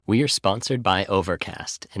We are sponsored by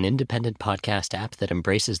Overcast, an independent podcast app that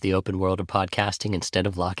embraces the open world of podcasting instead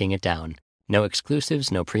of locking it down. No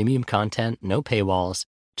exclusives, no premium content, no paywalls,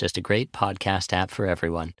 just a great podcast app for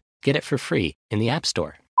everyone. Get it for free in the App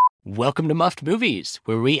Store. Welcome to Muffed Movies,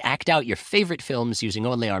 where we act out your favorite films using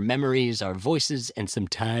only our memories, our voices, and some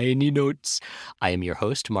tiny notes. I am your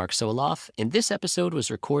host, Mark Soloff, and this episode was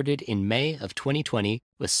recorded in May of 2020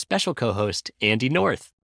 with special co-host Andy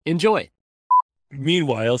North. Enjoy.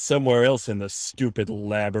 Meanwhile, somewhere else in the stupid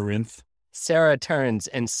labyrinth, Sarah turns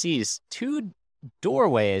and sees two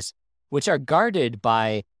doorways, which are guarded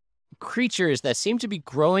by creatures that seem to be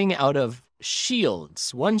growing out of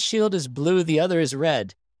shields. One shield is blue, the other is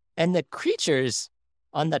red. And the creatures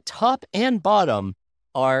on the top and bottom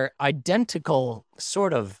are identical,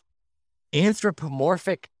 sort of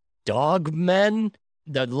anthropomorphic dog men.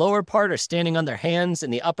 The lower part are standing on their hands,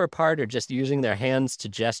 and the upper part are just using their hands to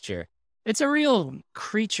gesture. It's a real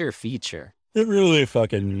creature feature.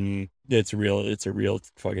 it's a real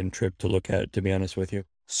fucking trip to look at, to be honest with you.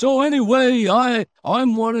 So anyway,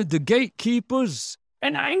 I'm one of the gatekeepers.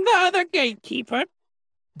 And I'm the other gatekeeper.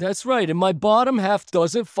 That's right, and my bottom half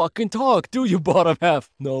doesn't fucking talk, do you, bottom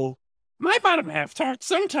half? No. My bottom half talks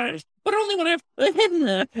sometimes, but only when I've hidden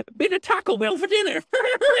a bit of Taco Bell for dinner.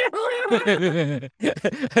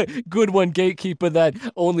 Good one, gatekeeper, that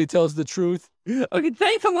only tells the truth. Okay,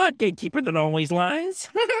 thanks a lot, gatekeeper that always lies.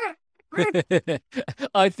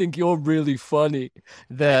 I think you're really funny.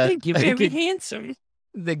 I think you're very handsome.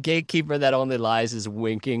 The gatekeeper that only lies is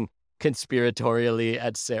winking conspiratorially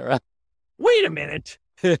at Sarah. Wait a minute.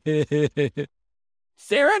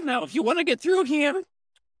 Sarah, now if you want to get through here,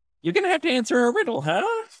 you're going to have to answer a riddle, huh?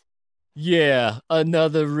 Yeah,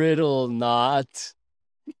 another riddle, not.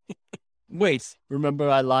 Wait. Remember,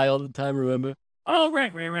 I lie all the time, remember? Oh,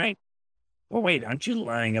 right. Well, wait, aren't you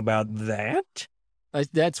lying about that?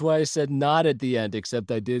 That's why I said not at the end,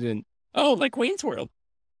 except I didn't. Oh, like Wayne's World.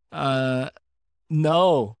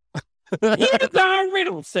 No. Here's our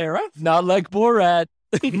riddle, Sarah. Not like Borat.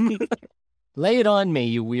 Lay it on me,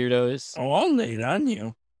 you weirdos. Oh, I'll lay it on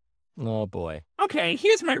you. Oh, boy. Okay,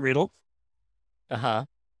 here's my riddle. Uh-huh.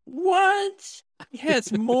 What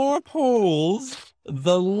has more holes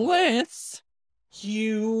the less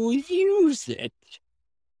you use it?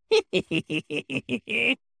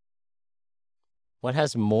 What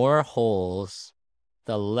has more holes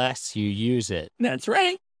the less you use it? That's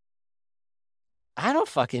right. I don't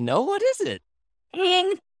fucking know. What is it?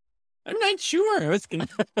 I'm not sure. That's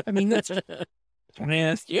what I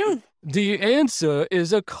asked you. The answer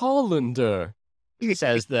is a colander.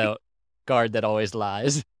 Says the guard that always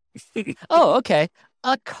lies. Oh, okay.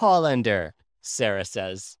 A colander, Sarah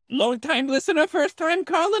says. Long time listener, first time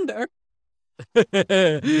colander.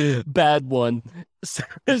 Bad one.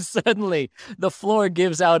 Suddenly, the floor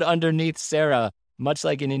gives out underneath Sarah, much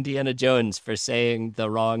like in Indiana Jones for saying the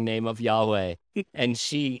wrong name of Yahweh. And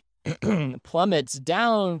she plummets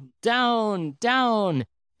down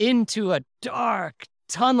into a dark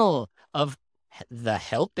tunnel of the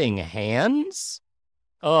helping hands.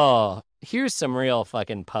 Oh, here's some real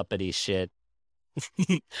fucking puppety shit.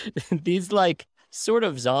 These like sort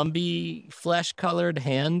of zombie flesh-colored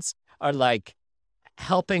hands are like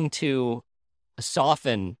helping to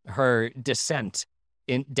soften her descent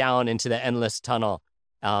down into the endless tunnel.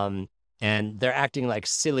 And they're acting like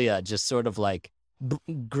cilia, just sort of like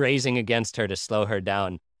grazing against her to slow her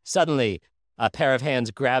down. Suddenly, a pair of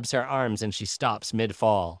hands grabs her arms and she stops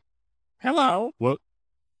mid-fall. Hello. What?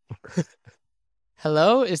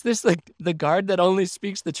 Hello? Is this the guard that only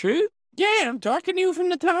speaks the truth? Yeah, I'm talking to you from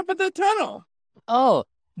the top of the tunnel. Oh,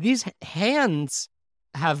 these hands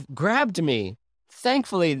have grabbed me.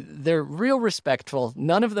 Thankfully, they're real respectful.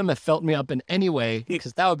 None of them have felt me up in any way,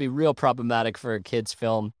 because that would be real problematic for a kid's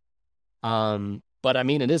film. But I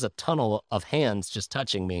mean, it is a tunnel of hands just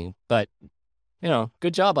touching me. But, you know,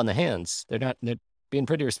 good job on the hands. They're being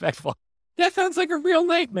pretty respectful. That sounds like a real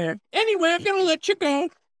nightmare. Anyway, I'm going to let you go.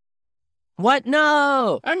 What?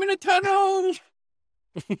 No! I'm in a tunnel.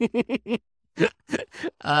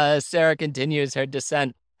 Sarah continues her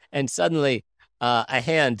descent, and suddenly a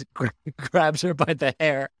hand grabs her by the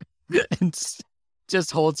hair and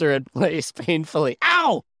just holds her in place painfully.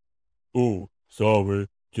 Ow! Oh, sorry.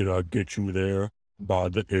 Did I get you there? By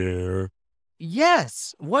the hair?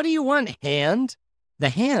 Yes. What do you want, hand? The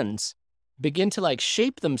hands begin to like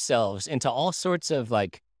shape themselves into all sorts of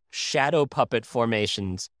like shadow puppet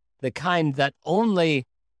formations, the kind that only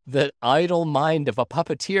the idle mind of a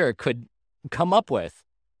puppeteer could come up with.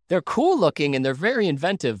 They're cool looking and they're very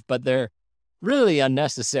inventive, but they're really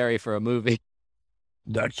unnecessary for a movie.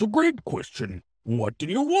 That's a great question. What do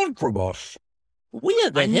you want from us? We are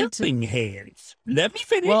the I need to- helping hands. Let me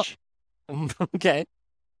finish. Well- Okay.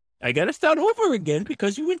 I gotta start over again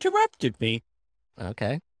because you interrupted me.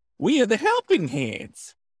 Okay. We are the helping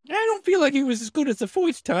hands. I don't feel like he was as good as the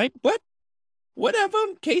voice type, but whatever.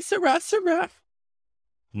 Que sera, sera.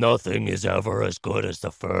 Nothing is ever as good as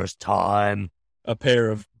the first time. A pair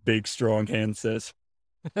of big, strong hands says.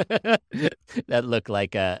 That looked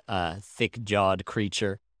like a thick-jawed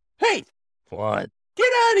creature. Hey, What?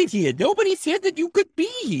 get out of here. Nobody said that you could be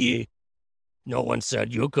here. No one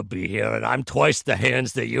said you could be here, and I'm twice the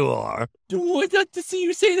hands that you are. Do I like to see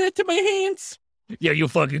you say that to my hands? Yeah, you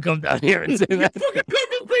fucking come down here and say You that. fucking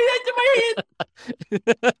couldn't say that to my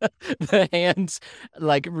hands. The hands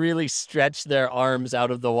like really stretch their arms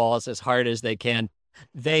out of the walls as hard as they can.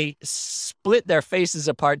 They split their faces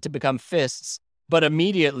apart to become fists, but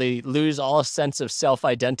immediately lose all sense of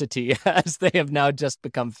self-identity as they have now just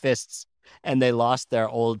become fists and they lost their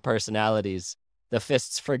old personalities. The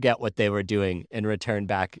fists forget what they were doing and return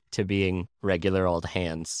back to being regular old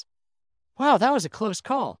hands. Wow, that was a close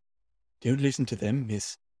call. Don't listen to them,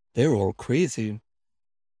 miss. They're all crazy.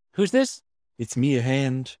 Who's this? It's me, a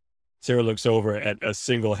hand. Sarah looks over at a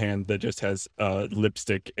single hand that just has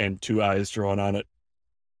lipstick and 2 eyes drawn on it.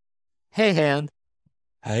 Hey, hand.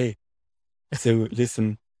 Hi. So,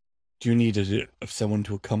 listen, do you need someone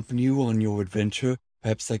to accompany you on your adventure?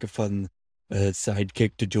 Perhaps like a fun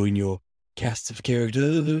sidekick to join your cast of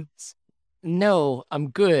characters? No, I'm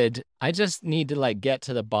good. I just need to get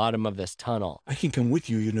to the bottom of this tunnel. I can come with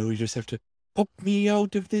you, you just have to pop me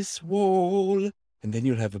out of this wall, and then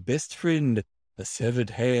you'll have a best friend, a severed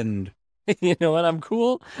hand. You know what? I'm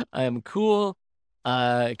cool. I am cool.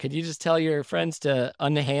 Could you just tell your friends to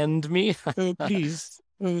unhand me? Oh, please.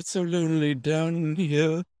 Oh, it's so lonely down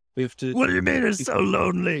here. We have to... What do you mean it's so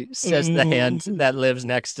lonely? Says the hand that lives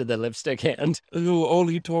next to the lipstick hand. Oh, all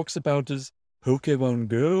he talks about is Pokemon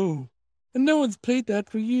Go. And no one's played that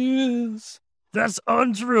for years. That's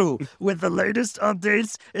untrue. With the latest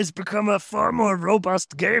updates, it's become a far more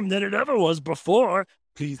robust game than it ever was before.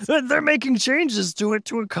 Please. They're making changes to it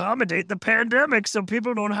to accommodate the pandemic so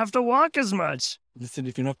people don't have to walk as much. Listen,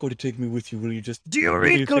 if you're not going to take me with you, will you just... Do you me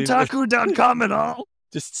read a favor? Kotaku.com at all?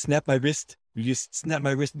 Just snap my wrist. Will you just snap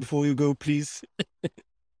my wrist before you go, please?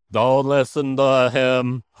 Don't listen to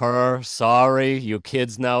him, her, sorry, you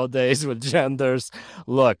kids nowadays with genders.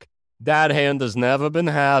 Look, that hand has never been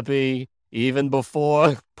happy. Even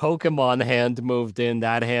before Pokemon Hand moved in,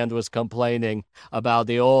 that hand was complaining about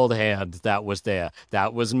the old hand that was there.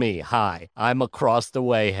 That was me. Hi, I'm across the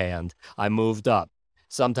way hand. I moved up.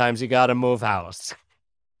 Sometimes you gotta move house.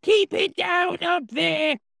 Keep it down up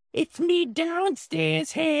there. It's me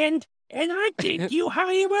downstairs, hand. And I think you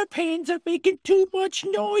higher-up hands are making too much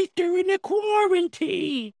noise during the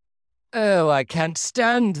quarantine. Oh, I can't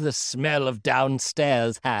stand the smell of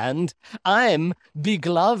downstairs hand. I'm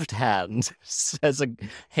begloved hand, says a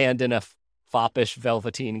hand in a foppish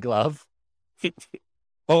velveteen glove.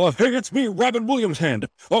 Oh, hey, it's me, Robin Williams' hand.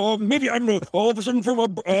 Oh, maybe I'm all of a sudden from a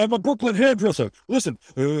Brooklyn hairdresser. Listen,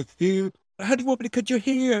 how do you want me to cut your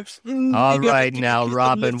hair? All Maybe I right can now, give you some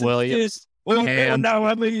Robin lessons. Williams. Oh, Hand. now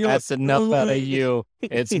I'm That's enough out of you.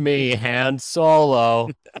 It's me, Hand Solo.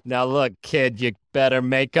 Now look, kid, you better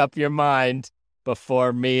make up your mind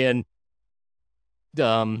before me and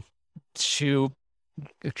Chew.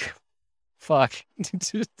 Fuck.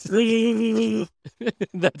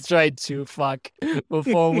 That's right, Chew. Fuck.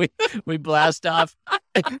 Before we blast off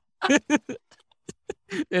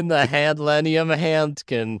in the Handlenium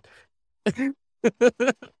Handkin.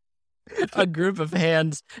 A group of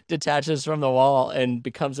hands detaches from the wall and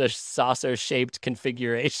becomes a saucer-shaped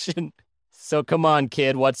configuration. So come on,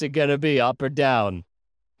 kid, what's it gonna be, up or down?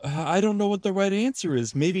 I don't know what the right answer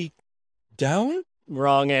is. Maybe down?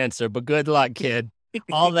 Wrong answer, but good luck, kid.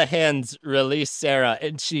 All the hands release Sarah,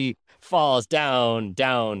 and she falls down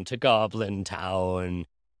to Goblin Town.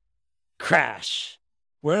 Crash.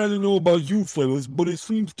 Well, I don't know about you fellas, but it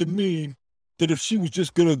seems to me that if she was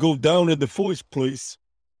just gonna go down in the first place,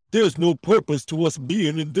 there's no purpose to us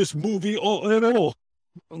being in this movie at all.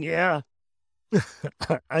 Yeah.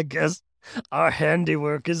 I guess our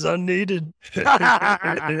handiwork is unneeded.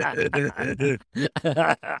 I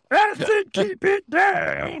said keep it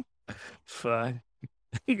down. Fine.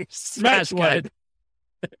 Smash cut.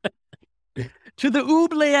 To the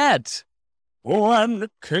oubliette. Oh, I'm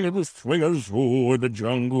the king of the swingers, oh, the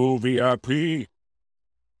jungle VIP.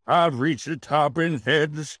 I've reached the top and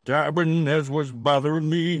had the stabbing as was bothering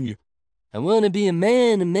me. I want to be a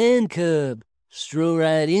man cub. Stroll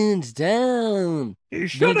right into town. Hey,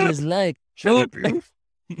 shut up. Just like Shut up, you.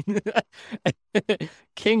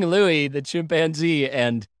 King Louis, the chimpanzee,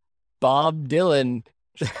 and Bob Dylan,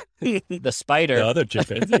 the spider. The other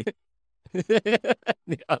chimpanzee.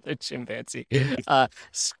 The other chimpanzee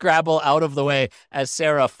scrabble out of the way as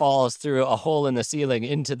Sarah falls through a hole in the ceiling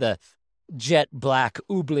into the jet black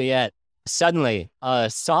oubliette. Suddenly, a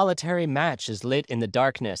solitary match is lit in the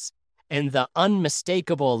darkness, and the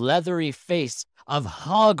unmistakable leathery face of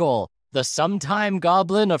Hoggle, the sometime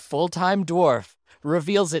goblin, a full-time dwarf,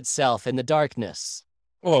 reveals itself in the darkness.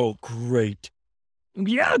 Oh, great.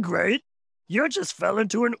 Yeah, great. You just fell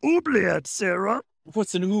into an oubliette, Sarah.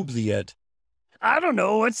 What's an oubliette? I don't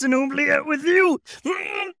know what's an oubliette with you.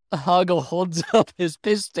 Hoggle holds up his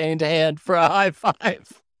piss-stained hand for a high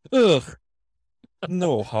five. Ugh.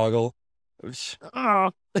 No, Hoggle. Oh,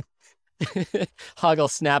 Hoggle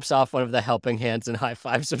snaps off one of the helping hands and high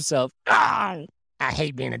fives himself. I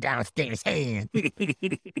hate being a downstairs hand.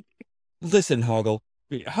 Listen, Hoggle.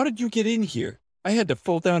 How did you get in here? I had to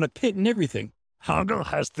fall down a pit and everything. Hoggle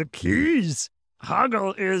has the keys.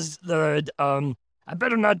 Hoggle is the, I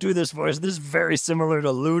better not do this voice. This is very similar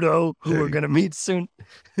to Ludo, who we're going to meet soon.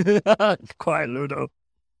 Quiet, Ludo.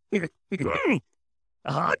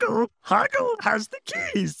 Hoggle has the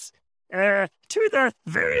keys to the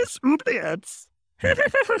various oubliettes.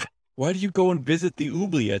 Why do you go and visit the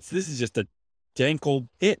oubliettes? This is just a dank old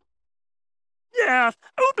pit. Yeah,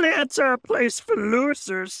 oubliettes are a place for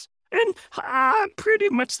losers. And I'm pretty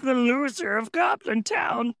much the loser of Goblin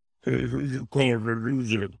Town.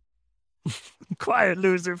 Quiet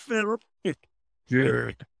loser, Phil.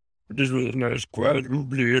 Yeah, this was a nice quiet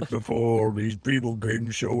oubliette before all these people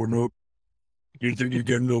came showing up. You think you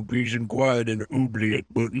get no peace and quiet in an oubliette,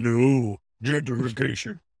 but no,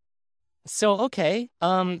 gentrification. So, okay,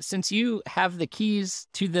 since you have the keys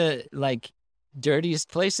to the, dirtiest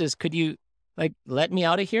places, could you, let me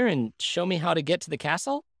out of here and show me how to get to the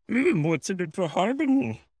castle? What's in it for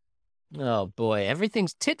Hoggle? Oh, boy,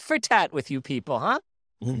 everything's tit for tat with you people, huh?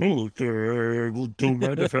 Oh, don't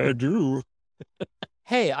mind if I do.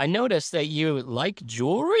 Hey, I noticed that you like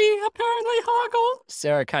jewelry, apparently, Hoggle.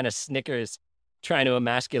 Sarah kind of snickers, trying to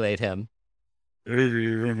emasculate him.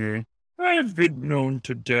 I've been known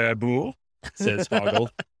to dabble, Says Hoggle.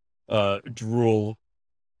 Drool,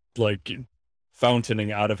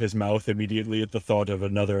 fountaining out of his mouth immediately at the thought of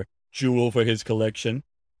another jewel for his collection.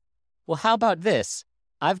 Well, how about this?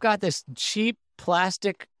 I've got this cheap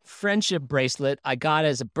plastic friendship bracelet I got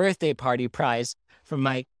as a birthday party prize from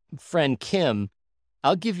my friend Kim.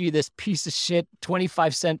 I'll give you this piece of shit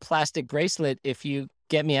 25-cent plastic bracelet if you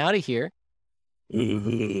get me out of here.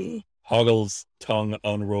 Hoggle's tongue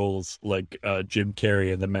unrolls like Jim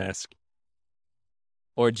Carrey in The Mask.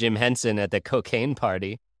 Or Jim Henson at the cocaine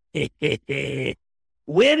party.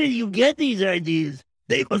 Where did you get these ideas?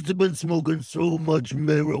 They must have been smoking so much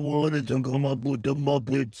marijuana to come up with the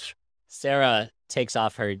Muppets. Sarah takes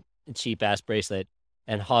off her cheap-ass bracelet,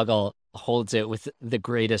 and Hoggle holds it with the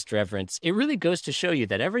greatest reverence. It really goes to show you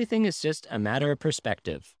that everything is just a matter of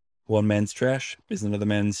perspective. One man's trash is another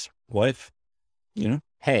man's wife. You know?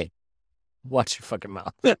 Hey, watch your fucking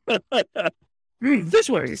mouth. This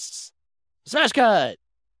way. Smash cut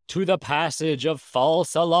to the passage of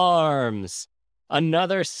false alarms.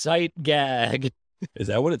 Another sight gag. Is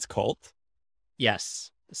that what it's called?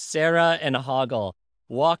 Yes. Sarah and Hoggle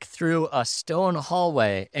walk through a stone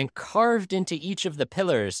hallway, and carved into each of the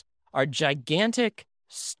pillars are gigantic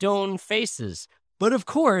stone faces. But of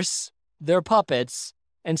course, they're puppets,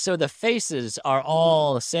 and so the faces are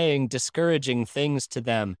all saying discouraging things to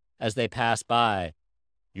them as they pass by.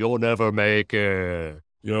 You'll never make it.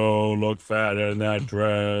 You'll look fat in that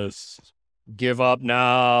dress. Give up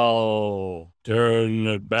now. Turn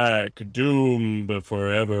it back, doomed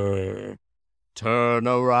forever. Turn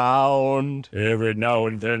around. Every now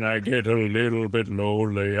and then I get a little bit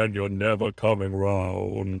lonely and you're never coming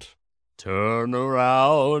round. Turn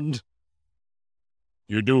around.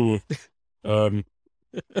 You do. You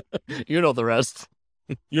know the rest.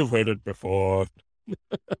 You've heard it before.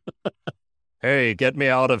 Hey, get me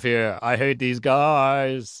out of here. I hate these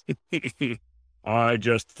guys. I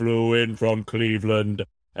just flew in from Cleveland,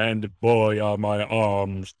 and boy, are my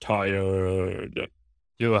arms tired.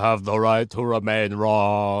 You have the right to remain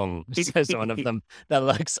wrong, says one of them that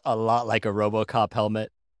looks a lot like a RoboCop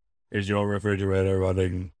helmet. Is your refrigerator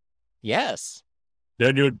running? Yes.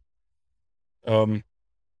 Then you...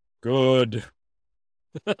 Good.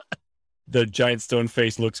 The giant stone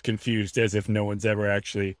face looks confused, as if no one's ever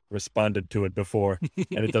actually responded to it before,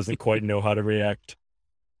 and it doesn't quite know how to react.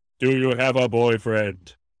 Do you have a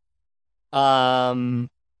boyfriend?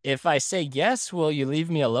 If I say yes, will you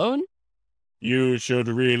leave me alone? You should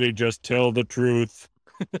really just tell the truth.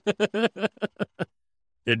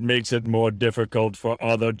 It makes it more difficult for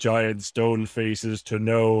other giant stone faces to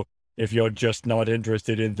know if you're just not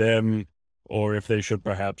interested in them, or if they should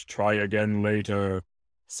perhaps try again later.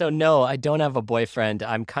 So no, I don't have a boyfriend.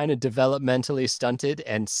 I'm kind of developmentally stunted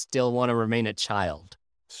and still want to remain a child.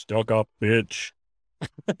 Stuck up bitch.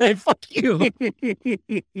 Hey, fuck you.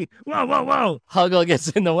 Whoa. Huggle gets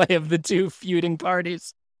in the way of the two feuding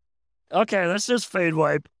parties. Okay, let's just fade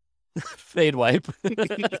wipe. Fade wipe.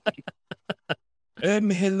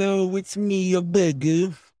 Hello, it's me, your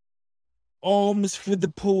beggar. Alms for the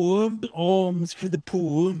poor, alms for the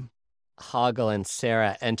poor. Hoggle and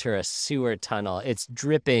Sarah enter a sewer tunnel. It's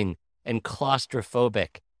dripping and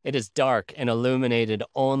claustrophobic. It is dark and illuminated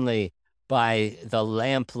only by the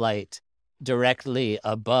lamplight directly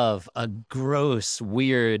above a gross,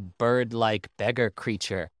 weird, bird-like beggar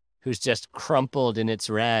creature who's just crumpled in its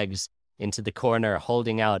rags into the corner,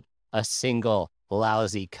 holding out a single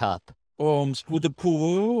lousy cup. Alms for the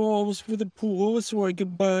poor, so I can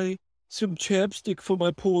buy some chapstick for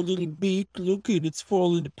my poor little beak. Look at it's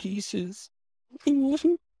falling to pieces.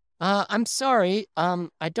 I'm sorry.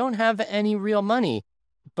 I don't have any real money,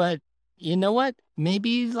 but you know what?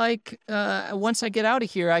 Maybe once I get out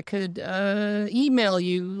of here, I could email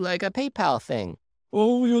you like a PayPal thing.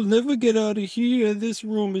 Oh, you'll never get out of here. This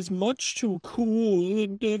room is much too cool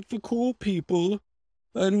and for cool people.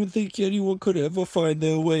 I don't think anyone could ever find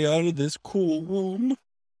their way out of this cool room.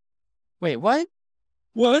 Wait, what?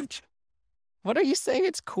 What? What are you saying?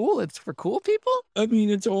 It's cool. It's for cool people? I mean,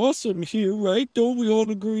 it's awesome here, right? Don't we all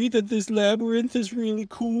agree that this labyrinth is really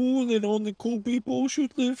cool and only cool people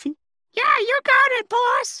should live here? Yeah, you got it,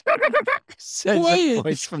 boss. Said the Quiet.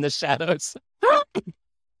 voice from the shadows.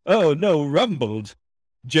 Oh no, rumbled.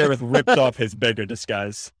 Jareth ripped off his beggar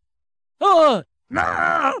disguise. Oh!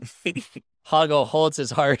 No! Hoggle holds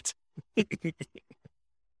his heart.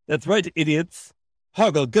 That's right, idiots.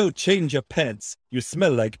 Hoggle, go change your pants. You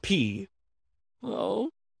smell like pee. Oh.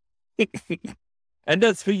 And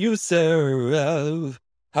as for you, sir,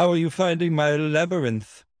 how are you finding my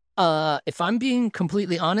labyrinth? If I'm being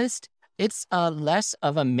completely honest, it's less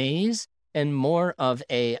of a maze and more of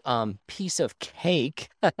a piece of cake.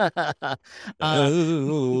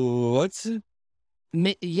 What's it?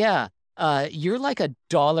 Yeah. You're like a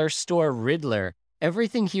dollar store Riddler.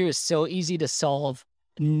 Everything here is so easy to solve.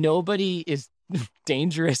 Nobody is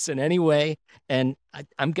dangerous in any way, and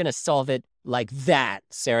I'm gonna solve it like that.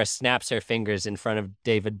 Sarah snaps her fingers in front of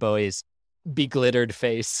David Bowie's beglittered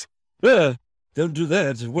face. Don't do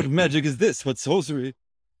that. What magic is this? What sorcery?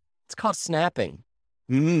 It's called snapping.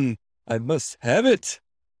 I must have it.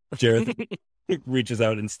 Jareth reaches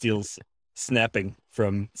out and steals snapping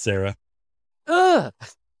from Sarah. Ugh!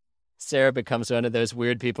 Sarah becomes one of those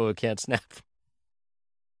weird people who can't snap.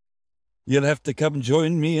 You'll have to come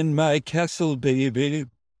join me in my castle, baby.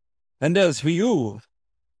 And as for you...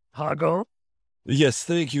 Hoggle? Yes,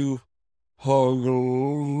 thank you,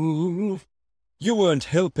 Hoggle. You weren't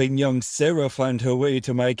helping young Sarah find her way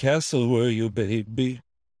to my castle, were you, baby?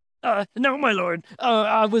 No, my lord.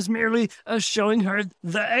 I was merely showing her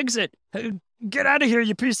the exit. Get out of here,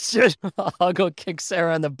 you piece of shit. Hoggle kicks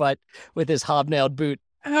Sarah in the butt with his hobnailed boot.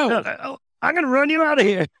 Ow! I'm gonna run you out of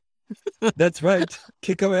here. That's right.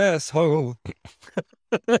 Kick her ass, Hoggle.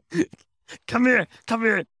 Come here.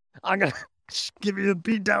 I'm gonna give you a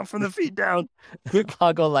beat down from the feet down.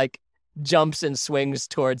 Hoggle jumps and swings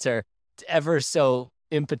towards her, ever so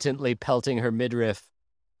impotently pelting her midriff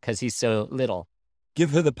because he's so little.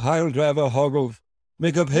 Give her the pile driver, Hoggle.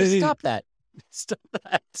 Make up hay. Stop that. Stop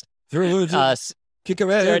that. Throw her. Kick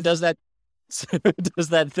her ass. Sarah does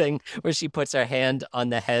that thing where she puts her hand on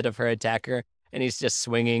the head of her attacker and he's just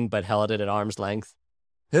swinging but held it at arm's length.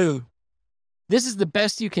 Who? This is the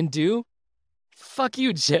best you can do? Fuck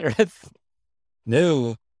you, Jareth.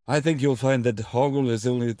 No, I think you'll find that Hoggle is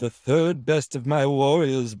only the third best of my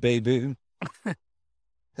warriors, baby.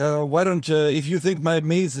 Why don't if you think my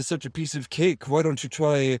maze is such a piece of cake, why don't you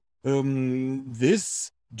try,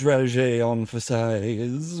 this dragée on for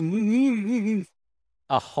size?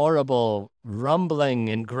 A horrible rumbling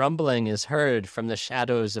and grumbling is heard from the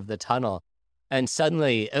shadows of the tunnel, and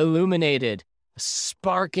suddenly, illuminated,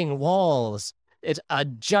 sparking walls, a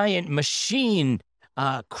giant machine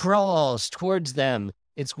crawls towards them,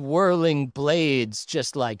 its whirling blades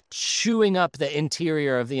just chewing up the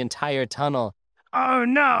interior of the entire tunnel. Oh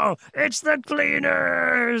no, it's the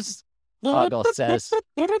cleaners! Hoggle says.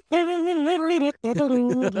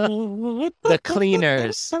 The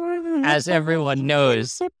cleaners, as everyone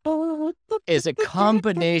knows, is a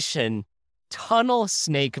combination tunnel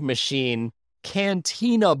snake machine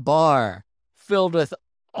cantina bar filled with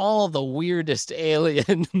all the weirdest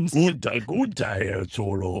aliens. Good day,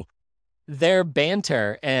 Solo. Their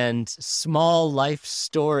banter and small life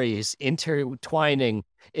stories intertwining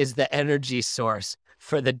is the energy source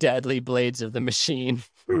for the deadly blades of the machine.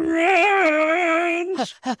 Run!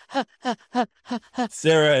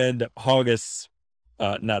 Sarah and Hoggus,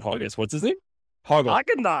 not Hoggus, what's his name? Hoggle.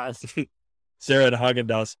 Haagen-Dazs. Sarah and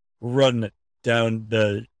Haagen-Dazs run down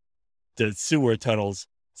the sewer tunnels,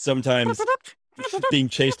 sometimes being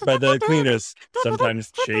chased by the cleaners,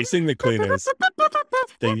 sometimes chasing the cleaners.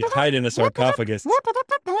 They hide in a sarcophagus.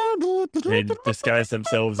 They disguise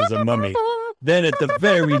themselves as a mummy. Then at the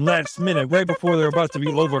very last minute, right before they're about to be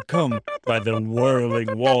overcome by the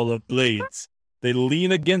whirling wall of blades, they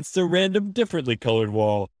lean against a random differently colored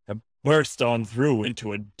wall and burst on through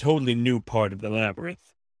into a totally new part of the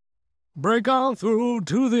labyrinth. Break on through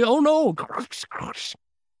to the oh no.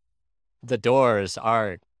 The doors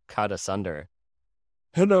are cut asunder.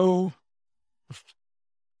 Hello.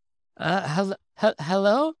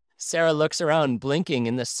 Hello? Sarah looks around, blinking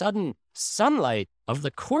in the sudden sunlight of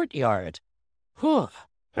the courtyard. Whew.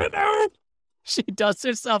 Hello. She dusts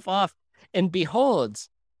herself off and beholds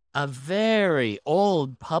a very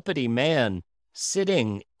old puppety man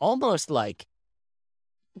sitting almost like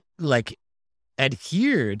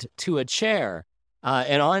adhered to a chair.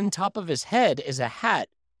 And on top of his head is a hat,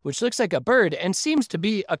 which looks like a bird and seems to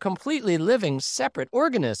be a completely living, separate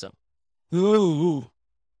organism. Oh,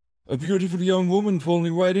 a beautiful young woman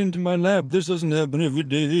falling right into my lap. This doesn't happen every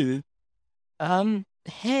day.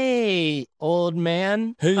 Hey, old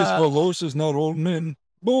man. Hey, it's for horses, not old men.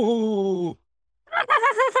 Boo!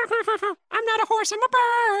 I'm not a horse, I'm a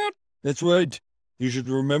bird. That's right. You should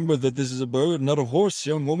remember that this is a bird, not a horse,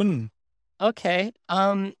 young woman. Okay.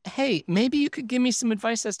 Hey, maybe you could give me some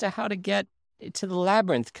advice as to how to get to the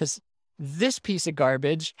labyrinth, because this piece of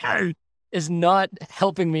garbage is not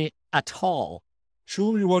helping me at all.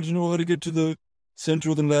 Sure, you want to know how to get to the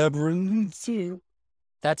center of the labyrinth?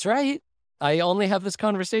 That's right. I only have this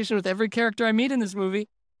conversation with every character I meet in this movie.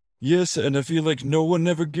 Yes, and I feel like no one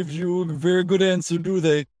ever gives you a very good answer, do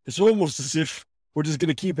they? It's almost as if we're just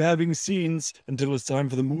gonna keep having scenes until it's time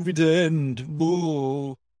for the movie to end.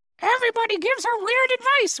 Boo! Everybody gives her weird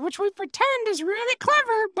advice, which we pretend is really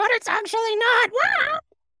clever, but it's actually not.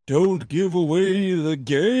 Don't give away the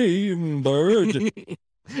game, bird.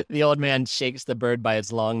 The old man shakes the bird by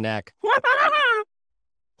its long neck.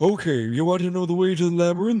 Okay, you want to know the way to the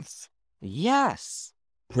labyrinth? Yes.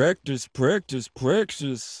 Practice, practice,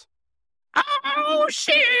 practice. Oh,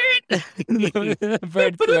 shit! The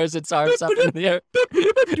bird throws its arms up in the air.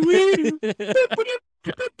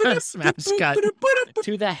 Smash cut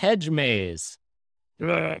to the hedge maze.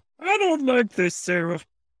 I don't like this, Sarah.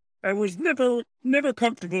 I was never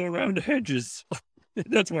comfortable around hedges.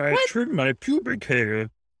 That's why I trimmed my pubic hair.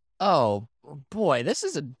 Oh, boy, this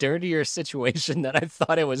is a dirtier situation than I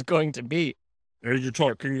thought it was going to be. Are you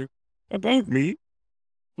talking about me?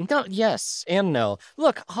 No, yes and no.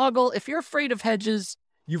 Look, Hoggle, if you're afraid of hedges,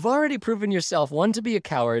 you've already proven yourself, 1, to be a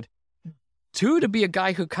coward, 2, to be a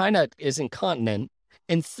guy who kind of is incontinent,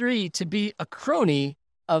 and 3, to be a crony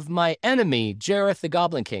of my enemy, Jareth the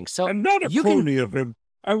Goblin King. So I'm not a crony of him.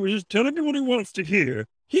 I was just telling him what he wants to hear.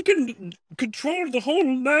 He can control the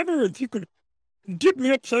whole labyrinth. He could dip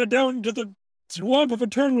me upside down into the swamp of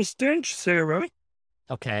eternal stench, Sarah.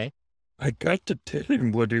 Okay. I got to tell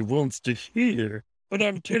him what he wants to hear. But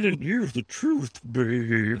I'm telling you the truth,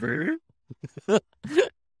 baby.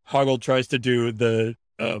 Hoggle tries to do the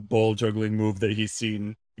ball juggling move that he's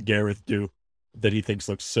seen Gareth do, that he thinks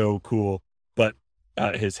looks so cool, but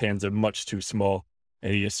his hands are much too small,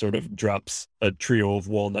 and he just sort of drops a trio of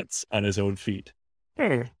walnuts on his own feet.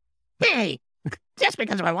 Hey, just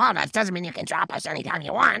because we're walnuts doesn't mean you can drop us anytime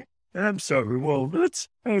you want. I'm sorry, walnuts.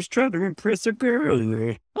 I was trying to impress a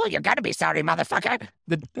girl. Well, you gotta be sorry, motherfucker.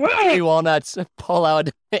 The tiny walnuts pull out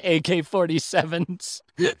AK-47s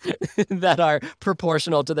that are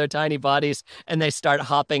proportional to their tiny bodies, and they start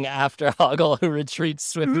hopping after Hoggle, who retreats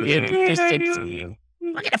swiftly into distance. I'm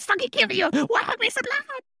gonna fucking kill you. Why hug me for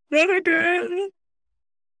blood? Not again.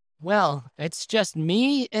 Well, it's just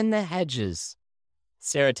me and the hedges.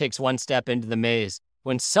 Sarah takes 1 step into the maze,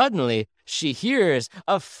 when suddenly she hears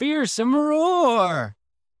a fearsome roar.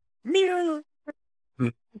 Meow.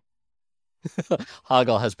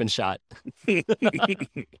 Hoggle has been shot.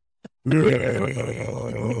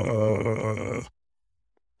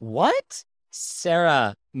 What?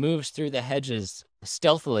 Sarah moves through the hedges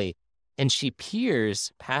stealthily, and she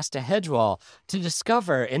peers past a hedge wall to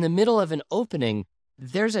discover in the middle of an opening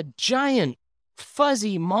there's a giant,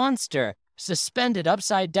 fuzzy monster suspended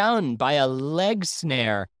upside down by a leg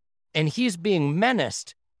snare, and he's being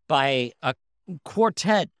menaced by a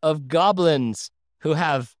quartet of goblins who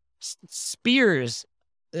have spears.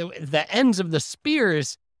 The ends of the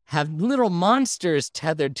spears have little monsters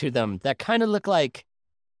tethered to them that kind of look like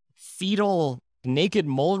fetal naked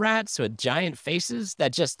mole rats with giant faces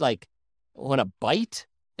that just like want to bite.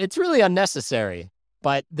 It's really unnecessary,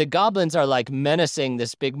 but the goblins are like menacing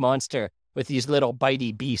this big monster with these little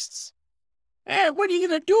bitey beasts. What are you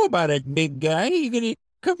gonna do about it, big guy? You gonna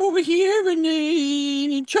come over here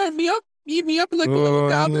and try me up, eat me up like a little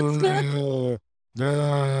goblin snack?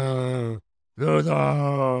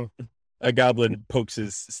 A goblin pokes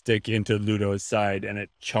his stick into Ludo's side and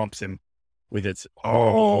it chomps him with its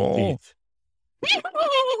teeth.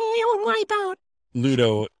 Wipe out.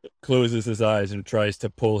 Ludo closes his eyes and tries to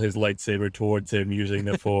pull his lightsaber towards him using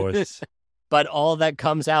the force. But all that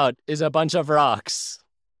comes out is a bunch of rocks.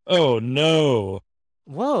 Oh no.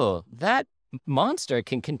 Whoa, that monster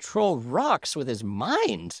can control rocks with his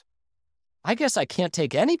mind. I guess I can't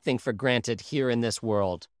take anything for granted here in this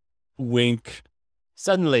world. Wink.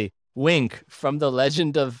 Suddenly, Wink from the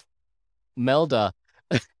Legend of Melda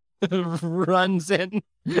runs in,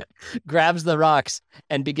 grabs the rocks,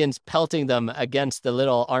 and begins pelting them against the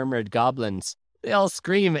little armored goblins. They all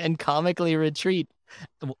scream and comically retreat,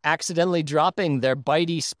 accidentally dropping their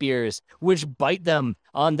bitey spears, which bite them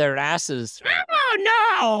on their asses. Oh,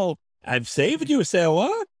 no. I've saved you, Sarah.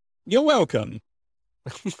 You're welcome.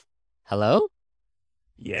 Hello?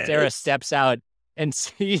 Yes. Sarah steps out and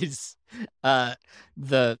sees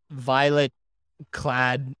the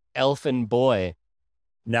violet-clad elfin boy.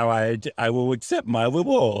 Now I will accept my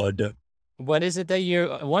reward. What is it that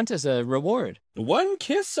you want as a reward? One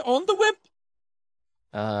kiss on the whip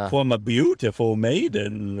from a beautiful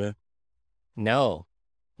maiden. No.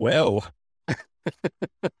 Well,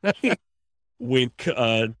 Wink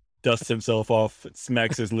dusts himself off,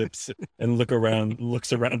 smacks his lips, and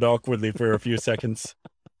looks around awkwardly for a few seconds.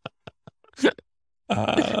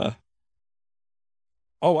 All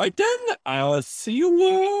right then. I'll see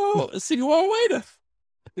you all later.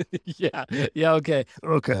 Yeah, okay.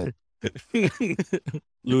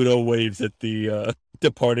 Ludo waves at the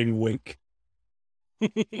departing Wink.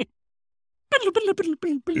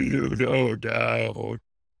 Ludo down.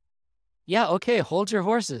 Yeah, okay, hold your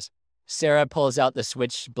horses. Sarah pulls out the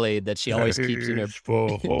switchblade that she always keeps in her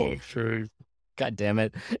God damn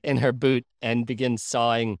it, in her boot and begins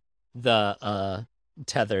sawing the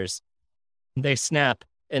tethers. They snap,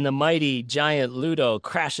 and the mighty giant Ludo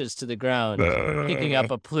crashes to the ground, kicking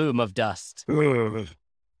up a plume of dust. Could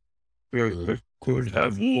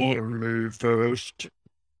have warned me first.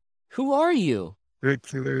 Who are you?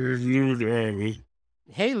 It's Ludo.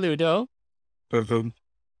 Hey, Ludo.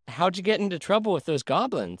 How'd you get into trouble with those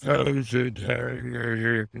goblins? How's it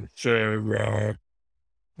hanging, Sarah?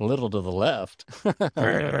 A little to the left.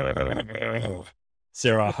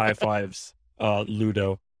 Sarah high fives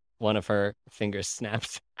Ludo. One of her fingers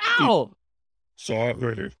snaps. Ow!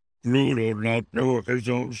 Sorry, Ludo not know of his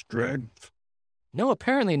own strength. No,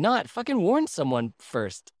 apparently not. Fucking warn someone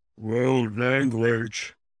first. Well,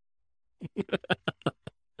 language.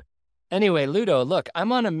 Anyway, Ludo, look,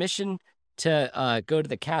 I'm on a mission to go to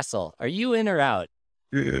the castle. Are you in or out?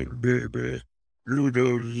 Yeah, baby.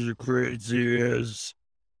 Ludo's crazy as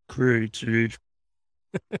crazy.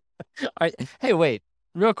 Hey, wait.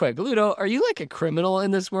 Real quick, Ludo, are you like a criminal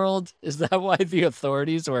in this world? Is that why the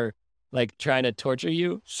authorities were like trying to torture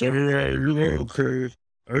you? Sarah, are you okay?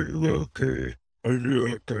 Are you okay? Are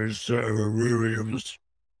you okay, Sarah Williams?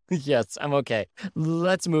 Yes, I'm okay.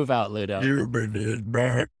 Let's move out, Ludo. You've been hit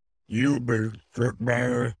by. You've been struck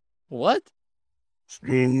by. What?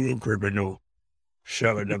 Smooth criminal.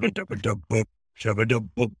 Shabba-dabba-dabba-dub-bup.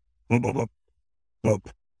 Shabba-dub-bup.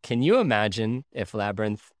 Can you imagine if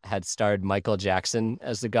Labyrinth had starred Michael Jackson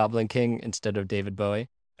as the Goblin King instead of David Bowie?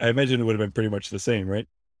 I imagine it would have been pretty much the same, right?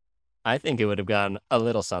 I think it would have gone a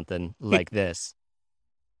little something like this.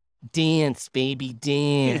 Dance, baby,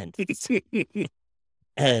 dance. It's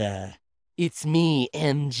me,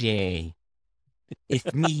 MJ.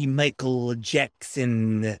 It's me, Michael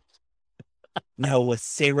Jackson. Now,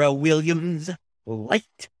 Sarah Williams,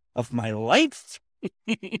 light of my life.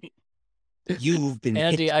 You've been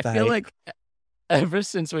Andy, hit I feel by- like ever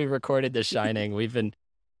since we recorded The Shining, we've been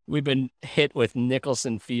hit with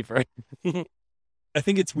Nicholson fever. I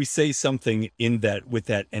think we say something in that with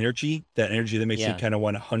that energy that makes Yeah. you kind of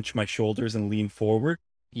want to hunch my shoulders and lean forward.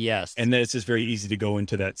 Yes. And then it's just very easy to go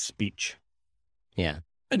into that speech. Yeah.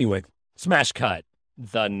 Anyway, Smash cut.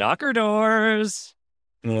 The knocker doors.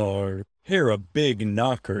 or pair of big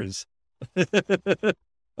knockers.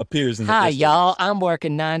 appears in the Hi, distance. y'all. I'm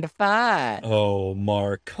working 9 to 5. Oh,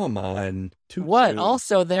 Mark, come on. Too What? soon.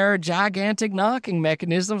 Also, there are gigantic knocking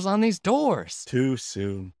mechanisms on these doors. Too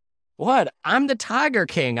soon. What? I'm the Tiger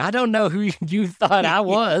King. I don't know who you thought I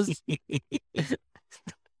was.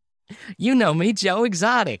 You know me, Joe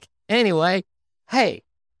Exotic. Anyway, hey,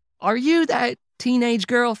 are you that teenage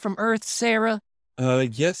girl from Earth, Sarah?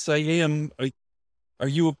 Yes, I am. Are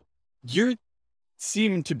you? You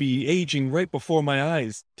seem to be aging right before my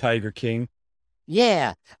eyes, Tiger King.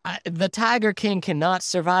 Yeah, the Tiger King cannot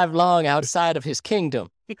survive long outside of his kingdom.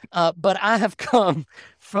 But I have come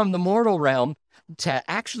from the mortal realm to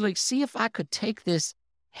actually see if I could take this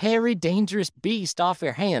hairy, dangerous beast off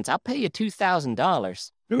your hands. I'll pay you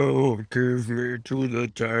 $2,000. Don't give me to the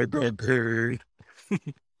Tiger King.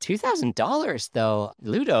 $2,000 though,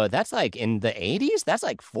 Ludo, that's like in the 80s? That's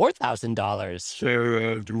like $4,000.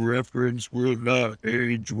 Sarah, the reference will not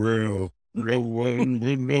age well. No one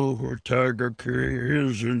will know who Tiger King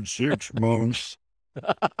is in 6 months.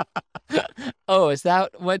 Oh, is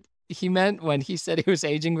that what he meant when he said he was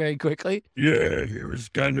aging very quickly? Yeah, he was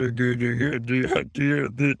kind of getting at the idea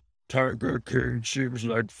that Tiger King seems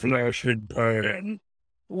like Flash and Pan.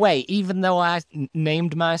 Wait, even though I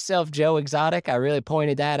named myself Joe Exotic, I really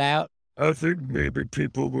pointed that out? I think maybe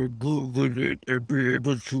people will Google it and be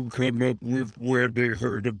able to come up with where they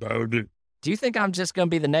heard about it. Do you think I'm just going to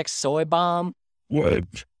be the next Soy Bomb?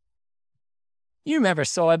 What? You remember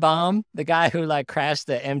Soy Bomb? The guy who like crashed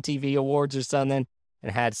the MTV Awards or something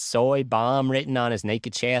and had Soy Bomb written on his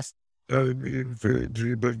naked chest? I mean,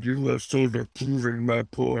 vaguely, but you are sort of proving my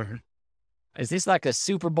point. Is this like a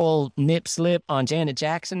Super Bowl nip slip on Janet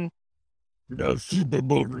Jackson? Now, Super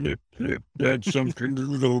Bowl lip flip, that's something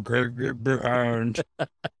Ludo can get behind.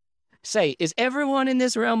 Say, is everyone in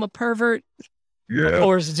this realm a pervert? Yeah.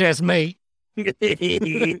 Or is it just me?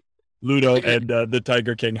 Ludo and the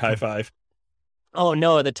Tiger King high five. Oh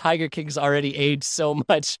no, the Tiger King's already aged so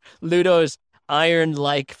much. Ludo's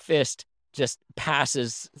iron-like fist just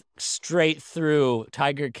passes straight through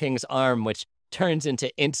Tiger King's arm, which turns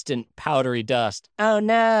into instant powdery dust. Oh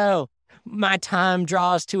no, my time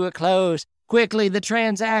draws to a close. Quickly, the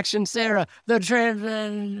transaction, Sarah,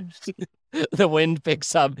 the wind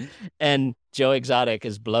picks up, and Joe Exotic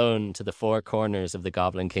is blown to the four corners of the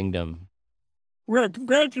Goblin Kingdom. Well,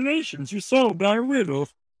 congratulations, you solved our riddle.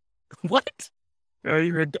 What?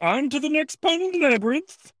 You're on to the next part of the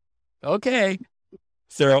labyrinth. Okay.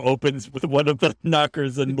 Sarah opens with one of the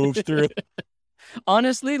knockers and moves through.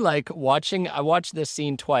 Honestly, like I watched this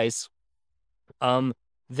scene twice.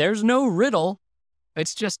 There's no riddle.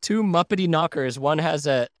 It's just two Muppety knockers. One has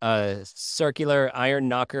a circular iron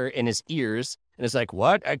knocker in his ears, and it's like,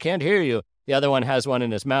 what? I can't hear you. The other one has one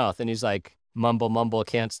in his mouth, and he's like, mumble, mumble,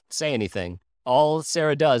 can't say anything. All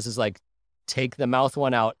Sarah does is like, take the mouth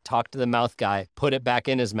one out, talk to the mouth guy, put it back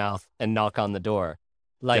in his mouth, and knock on the door.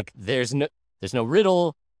 Like, there's no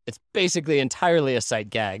riddle. It's basically entirely a sight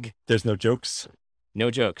gag. There's no jokes. No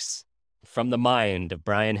jokes. From the mind of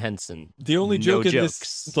Brian Henson. The only No joke in jokes.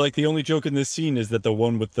 this, like the only joke in this scene is that the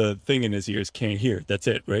one with the thing in his ears can't hear. That's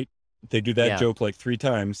it, right? They do that Yeah. joke like 3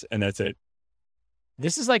 times, and that's it.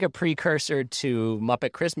 This is like a precursor to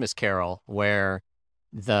Muppet Christmas Carol, where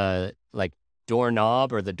the like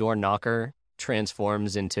doorknob or the door knocker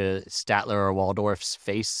transforms into Statler or Waldorf's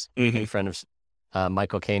face in front of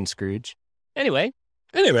Michael Caine Scrooge. Anyway,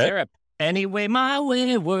 Sarah, anyway, my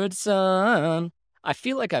wayward son. I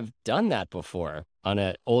feel like I've done that before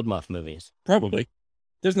on old Muff movies. Probably.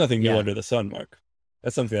 There's nothing new Yeah. under the sun, Mark.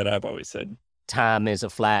 That's something that I've always said. Time is a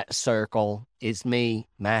flat circle. It's me,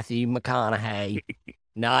 Matthew McConaughey,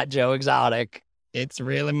 not Joe Exotic. It's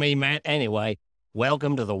really me, Matt. Anyway,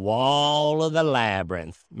 welcome to the wall of the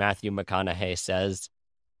labyrinth, Matthew McConaughey says.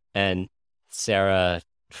 And Sarah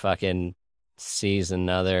fucking sees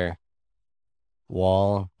another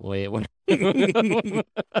wall. Wait, what?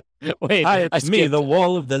 Wait, Hi, it's me, skipped- the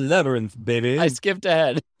wall of the labyrinth, baby. I skipped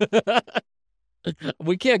ahead.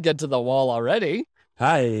 We can't get to the wall already.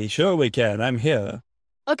 Hi, sure we can. I'm here.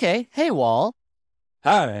 Okay, hey, wall.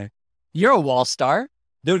 Hi. You're a wall star.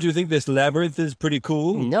 Don't you think this labyrinth is pretty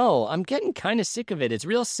cool? No, I'm getting kind of sick of it. It's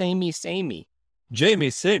real samey. Jamie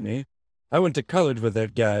Sidney. I went to college with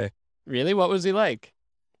that guy. Really? What was he like?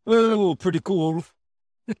 Oh, pretty cool.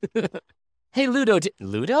 Hey, Ludo.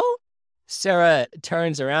 Ludo? Sarah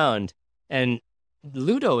turns around, and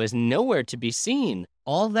Ludo is nowhere to be seen.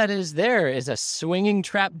 All that is there is a swinging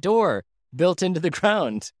trap door built into the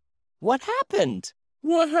ground. What happened?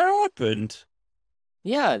 What happened?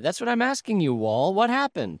 Yeah, that's what I'm asking you, Wall. What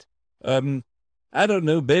happened? I don't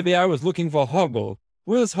know, baby. I was looking for Hoggle.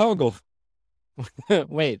 Where's Hoggle?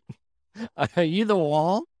 Wait, are you the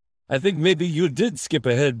Wall? I think maybe you did skip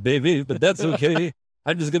ahead, baby, but that's okay.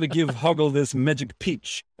 I'm just going to give Hoggle this magic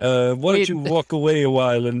peach. Why don't you walk away a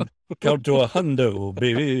while and count to 100,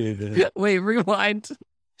 baby? Wait, rewind.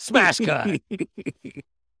 Smash cut.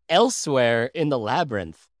 Elsewhere in the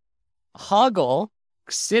labyrinth, Hoggle,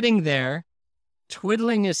 sitting there,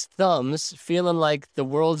 twiddling his thumbs, feeling like the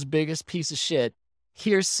world's biggest piece of shit,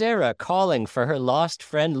 hears Sarah calling for her lost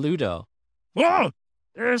friend Ludo. Whoa!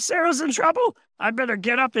 Sarah's in trouble. I better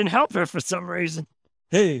get up and help her for some reason.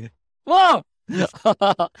 Hey, Whoa!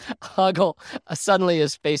 Hoggle suddenly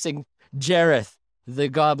is facing Jareth, the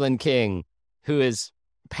Goblin King, who is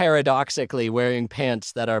paradoxically wearing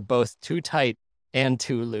pants that are both too tight and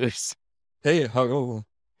too loose. hey, Hoggle.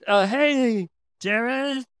 Hey,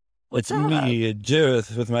 Jared. What's It's me,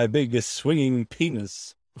 Jareth, with my big swinging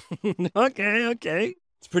penis. Okay.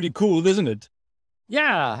 It's pretty cool, isn't it?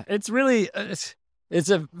 Yeah, it's really, it's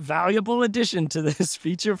a valuable addition to this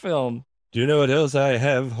feature film. Do you know what else I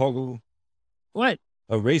have, Hoggle? What?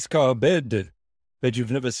 A race car bed. Bet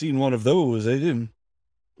you've never seen one of those, eh?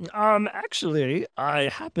 Actually, I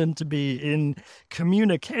happen to be in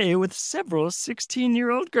communique with several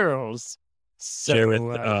 16-year-old girls. So,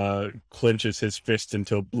 Jareth clenches his fist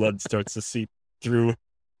until blood starts to seep through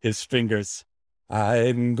his fingers.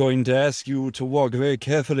 I'm going to ask you to walk very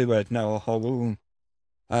carefully right now, Hoggle.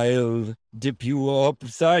 I'll dip you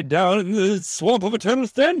upside down in the swamp of eternal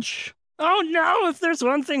stench. oh no, if there's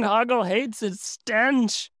one thing Hoggle hates, it's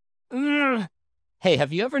stench. Ugh. Hey,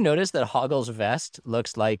 have you ever noticed that Hoggle's vest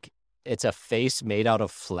looks like it's a face made out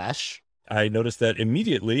of flesh? I noticed that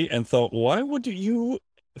immediately and thought, why would you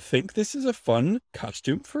think this is a fun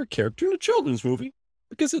costume for a character in a children's movie?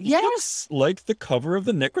 Because it looks like the cover of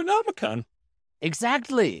the Necronomicon.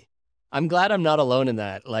 Exactly. I'm glad I'm not alone in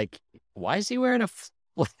that. Like, why is he wearing a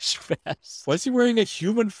flesh vest? Why is he wearing a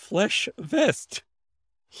human flesh vest?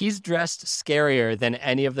 He's dressed scarier than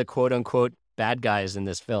any of the quote-unquote bad guys in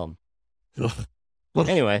this film.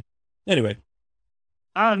 Anyway.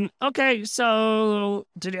 Okay, so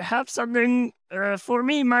did you have something for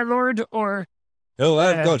me, my lord, or... Oh,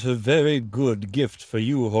 I've got a very good gift for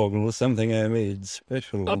you, Hoggle. Something I made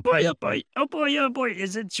special. Oh boy,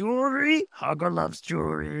 is it jewelry? Hoggle loves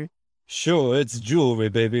jewelry. Sure, it's jewelry,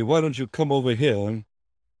 baby. Why don't you come over here?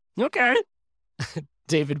 Okay.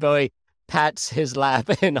 David Bowie pats his lap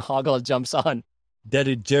and Hoggle jumps on.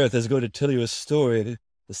 Daddy Jareth is going to tell you a story.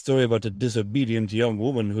 A story about a disobedient young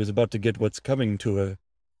woman who's about to get what's coming to her.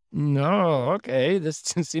 No, okay. This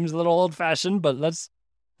seems a little old-fashioned, but let's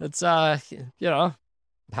Have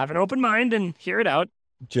an open mind and hear it out.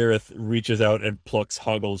 Jareth reaches out and plucks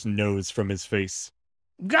Hoggle's nose from his face.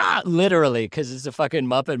 God, literally, because it's a fucking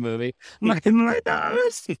Muppet movie. My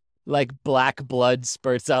nose. Like black blood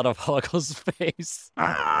spurts out of Hoggle's face.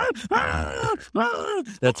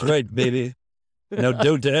 That's right, baby. Now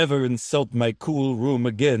don't ever insult my cool room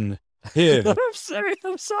again. Here.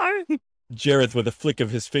 I'm sorry. Jareth, with a flick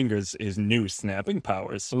of his fingers, his new snapping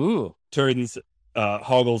powers, Ooh. turns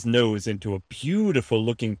Hoggle's nose into a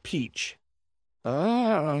beautiful-looking peach.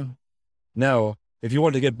 Oh. Now, if you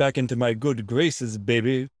want to get back into my good graces,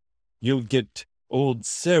 baby, you'll get old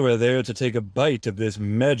Sarah there to take a bite of this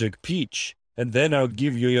magic peach, and then I'll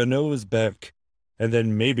give you your nose back. And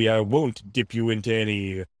then maybe I won't dip you into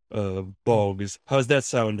any, bogs. How's that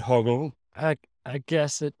sound, Hoggle? I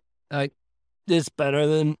guess it's better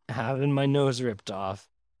than having my nose ripped off.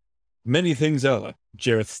 Many things are.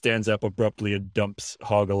 Jareth stands up abruptly and dumps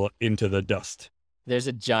Hoggle into the dust. There's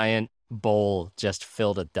a giant bowl just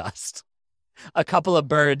filled with dust. A couple of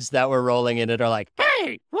birds that were rolling in it are like,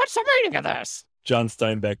 Hey, what's the meaning of this? John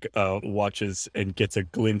Steinbeck watches and gets a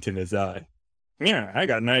glint in his eye. Yeah, I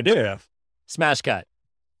got an idea. smash cut.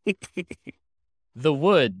 The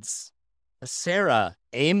woods. Sarah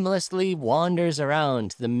aimlessly wanders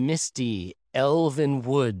around the misty, elven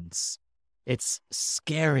woods. It's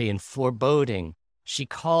scary and foreboding. She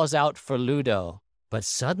calls out for Ludo, but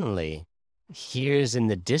suddenly hears in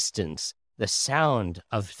the distance the sound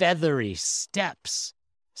of feathery steps.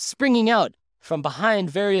 Springing out from behind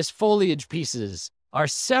various foliage pieces are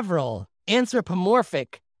several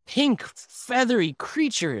anthropomorphic, pink, feathery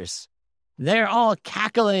creatures. They're all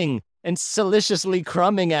cackling and deliciously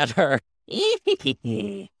crumbing at her. Hey,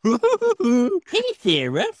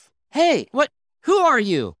 Sarah. Hey, what? Who are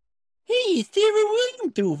you? Hey, Sarah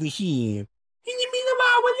Williams over here. In the middle of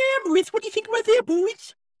our labyrinth. What do you think about that,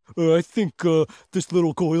 boys? I think this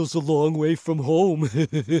little coil's a long way from home.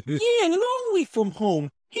 Yeah, a long way from home.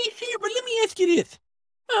 Hey, Sarah, let me ask you this.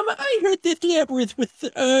 I heard this labyrinth was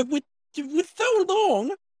so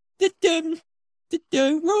long that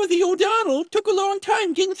Rosie O'Donnell took a long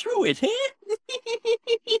time getting through it, huh?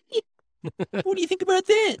 What do you think about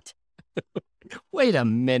that? Wait a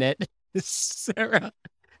minute. Sarah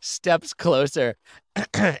steps closer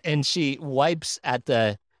and she wipes at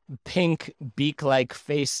the pink beak-like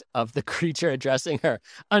face of the creature addressing her.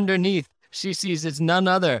 Underneath, she sees it's none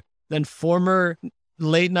other than former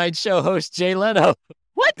late-night show host Jay Leno.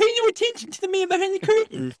 What? Pay no attention to the man behind the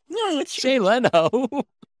curtain. No, it's Jay Leno,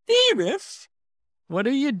 Sarah. what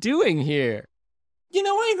are you doing here? You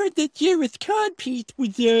know, I heard that Jared's codpiece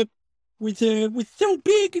was so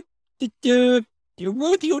big that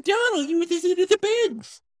Rosie O'Donnell uses it as a bed.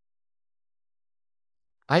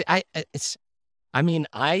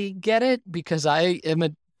 I get it because I am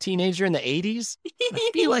a teenager in the 80s. I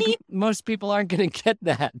feel like most people aren't going to get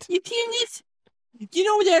that. You seen this? You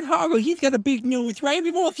know that Hoggle, he's got a big nose, right?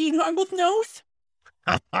 We've all seen Hoggle's nose?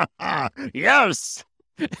 Yes.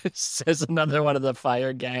 Says another one of the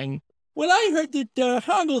fire gang. Well, I heard that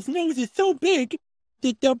Hoggle's nose is so big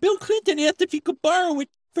that Bill Clinton asked if he could borrow it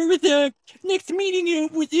for his next meeting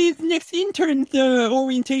with his next intern's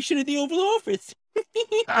orientation at the Oval Office.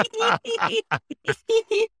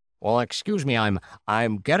 Well, excuse me,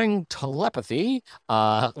 I'm getting telepathy.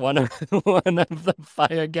 One of the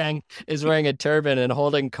fire gang is wearing a turban and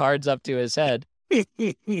holding cards up to his head.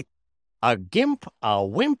 A gimp, a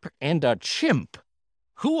wimp, and a chimp.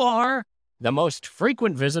 Who are the most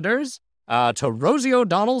frequent visitors to Rosie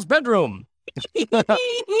O'Donnell's bedroom?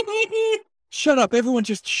 Shut up, everyone,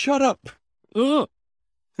 just shut up. Ugh.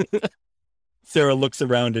 Sarah looks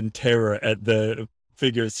around in terror at the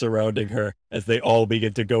figures surrounding her as they all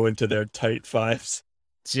begin to go into their tight fives.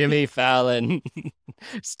 Jimmy Fallon,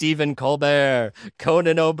 Stephen Colbert,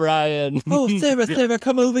 Conan O'Brien. Oh, Sarah,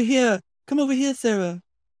 come over here. Come over here, Sarah.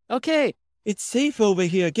 Okay, It's safe over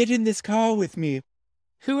here. Get in this car with me.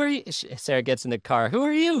 who are you? Sarah gets in the car. Who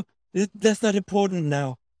are you? That's not important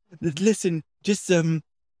now. Listen, just,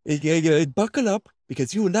 buckle up,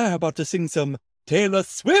 because you and I are about to sing some Taylor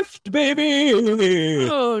Swift, baby!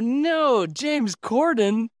 Oh no, James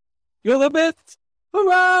Corden. You're the best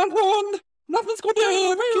around. Nothing's going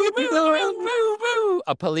to keep you going.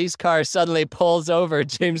 A police car suddenly pulls over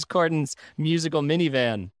James Corden's musical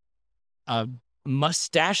minivan. A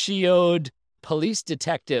mustachioed police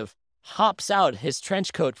detective hops out, his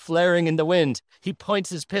trench coat flaring in the wind. He points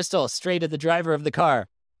his pistol straight at the driver of the car.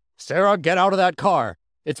 Sarah, get out of that car.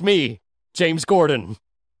 It's me, James Corden.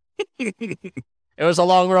 It was a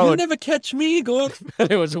long You'll road, never catch me, Gord.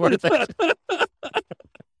 but it was worth it.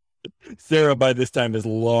 Sarah, by this time, is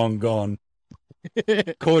long gone.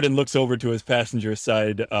 Corden looks over to his passenger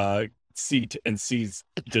side seat and sees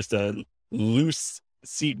just a loose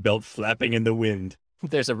seatbelt flapping in the wind.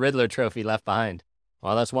 There's a Riddler trophy left behind.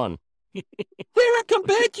 Well, that's one. Sarah, come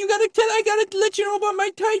back. I gotta let you know about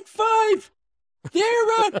my tight five.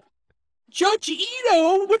 Sarah, Judge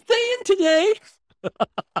Ito was saying today.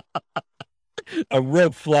 A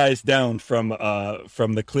rope flies down from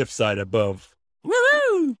the cliffside above.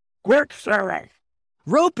 Woo-hoo! Quick, Sarah.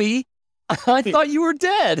 Ropey, I thought you were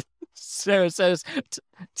dead. Sarah says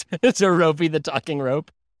to Ropey, the talking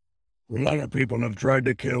rope. A lot of people have tried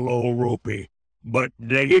to kill old Ropey, but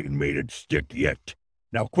they ain't made it stick yet.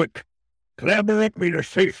 Now quick, clamber up me to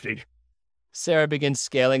safety. Sarah begins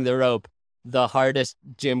scaling the rope, the hardest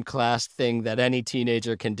gym class thing that any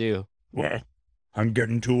teenager can do. Well, I'm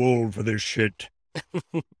getting too old for this shit.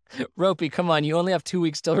 Ropey, come on, you only have 2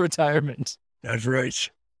 weeks till retirement. That's right.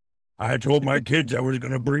 I told my kids I was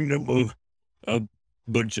going to bring them a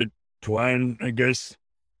bunch of twine, I guess.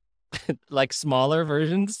 Like smaller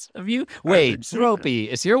versions of you? Wait, Ropey,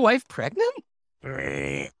 is your wife pregnant?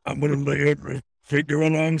 I'm going to lay it figure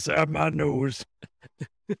alongside my nose.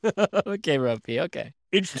 Okay, Ropey, okay.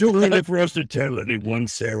 It's too early for us to tell anyone,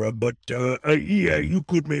 Sarah, but yeah, you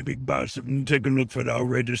could maybe take a look at our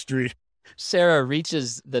registry. Sarah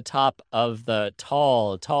reaches the top of the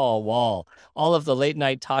tall wall. All of the late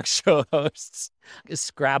night talk show hosts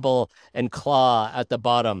scrabble and claw at the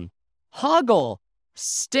bottom. Hoggle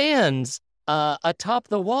stands atop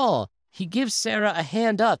the wall. He gives Sarah a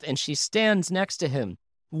hand up and she stands next to him.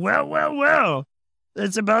 Well.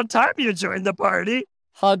 It's about time you joined the party.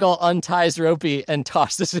 Hoggle unties Ropey and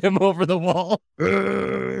tosses him over the wall.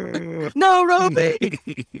 No,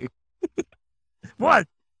 Ropey! What?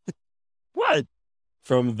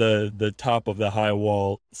 From the top of the high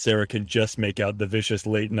wall, Sarah can just make out the vicious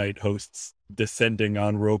late night hosts descending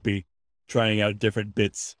on Ropey, trying out different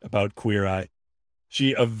bits about Queer Eye.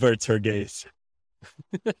 She averts her gaze.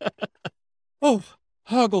 Oh,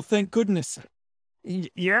 Hoggle, thank goodness.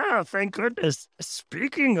 Yeah, thank goodness.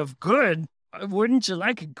 Speaking of good, wouldn't you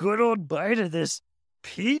like a good old bite of this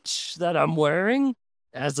peach that I'm wearing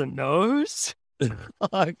as a nose?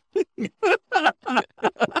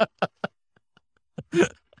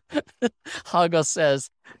 Hoggle says,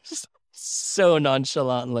 so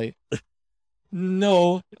nonchalantly.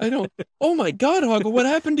 No, I don't. Oh my God, Hoggle, what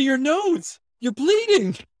happened to your nose? You're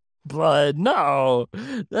bleeding. Blood, no.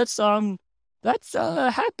 That's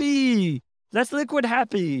happy. That's liquid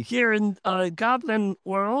happy here in Goblin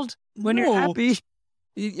World. When you're No. happy,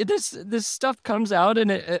 this stuff comes out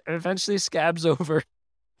and it eventually scabs over.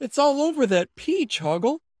 It's all over that peach,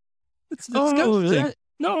 Hoggle. It's disgusting.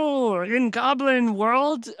 No, in Goblin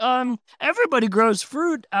World, everybody grows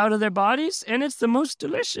fruit out of their bodies, and it's the most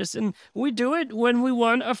delicious. And we do it when we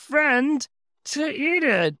want a friend to eat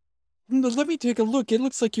it. Let me take a look. It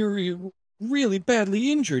looks like you're really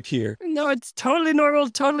badly injured here. No, it's totally normal.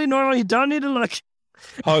 Totally normal. You don't need to look.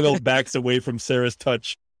 Hoggle backs away from Sarah's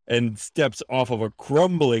touch and steps off of a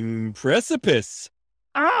crumbling precipice.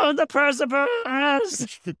 Oh, the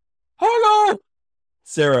precipice! Hoggle!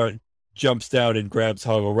 Sarah jumps down and grabs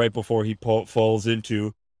Hoggle right before he falls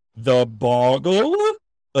into the boggle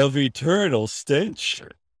of eternal stench.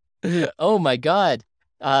 Oh my God.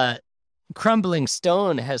 Crumbling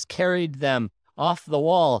stone has carried them off the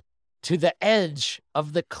wall to the edge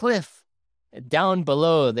of the cliff. Down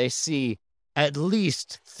below, they see at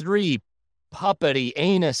least 3 puppety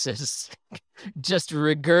anuses just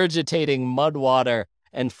regurgitating mud water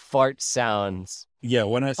and fart sounds. Yeah,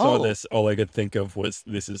 when I saw Oh. this, all I could think of was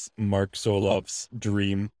this is Mark Solov's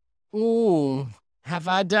dream. Ooh, have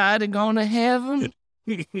I died and gone to heaven?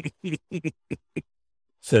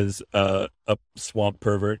 Says a swamp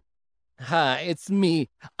pervert. Hi, it's me.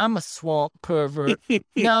 I'm a swamp pervert.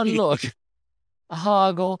 Now look,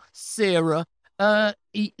 Hoggle, Sarah,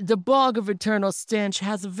 the Bog of Eternal Stench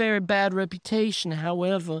has a very bad reputation.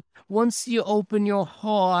 However, once you open your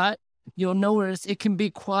heart, you'll notice it can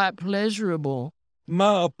be quite pleasurable.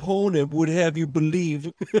 My opponent would have you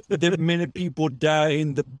believe that many people die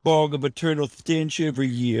in the Bog of Eternal Stench every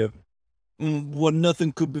year. Well,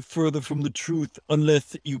 nothing could be further from the truth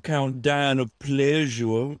unless you count dying of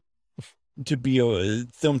pleasure to be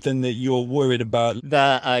something that you're worried about.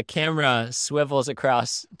 The camera swivels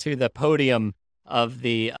across to the podium of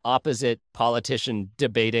the opposite politician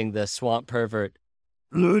debating the swamp pervert.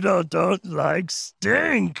 Ludo don't like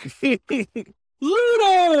stink.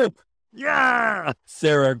 Ludo! Yeah.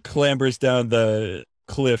 Sarah clambers down the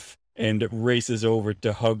cliff and races over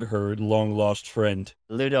to hug her long-lost friend.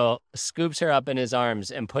 Ludo scoops her up in his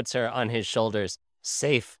arms and puts her on his shoulders,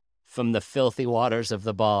 safe from the filthy waters of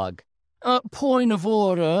the bog. Point of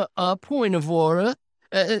order.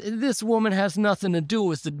 This woman has nothing to do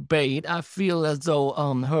with the debate. I feel as though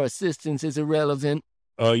her assistance is irrelevant.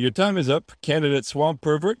 Your time is up, candidate swamp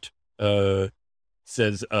pervert,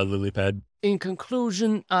 says Lilypad. In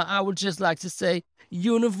conclusion, I would just like to say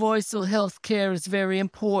universal health care is very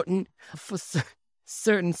important for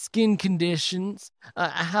certain skin conditions.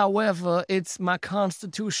 However, it's my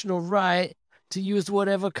constitutional right to use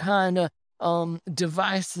whatever kind of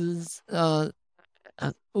devices.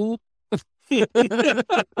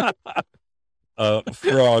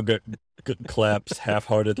 Frog claps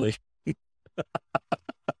half-heartedly.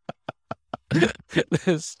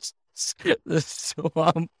 The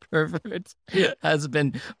swamp pervert has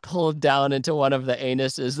been pulled down into one of the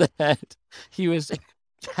anuses that he was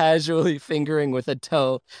casually fingering with a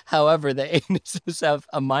toe. However, the anuses have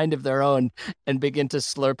a mind of their own and begin to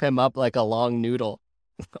slurp him up like a long noodle.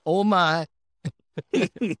 Oh my.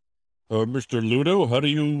 Mr. Ludo, how do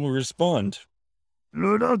you respond?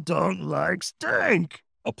 Ludo don't like stink.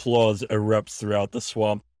 Applause erupts throughout the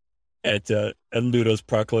swamp at Ludo's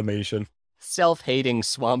proclamation. Self-hating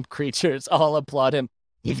swamp creatures all applaud him.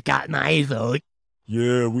 You've got my vote.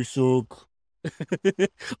 Yeah, we suck.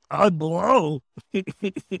 I'd blow.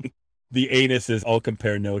 The anuses all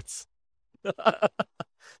compare notes.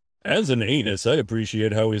 As an anus, I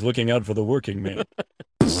appreciate how he's looking out for the working man.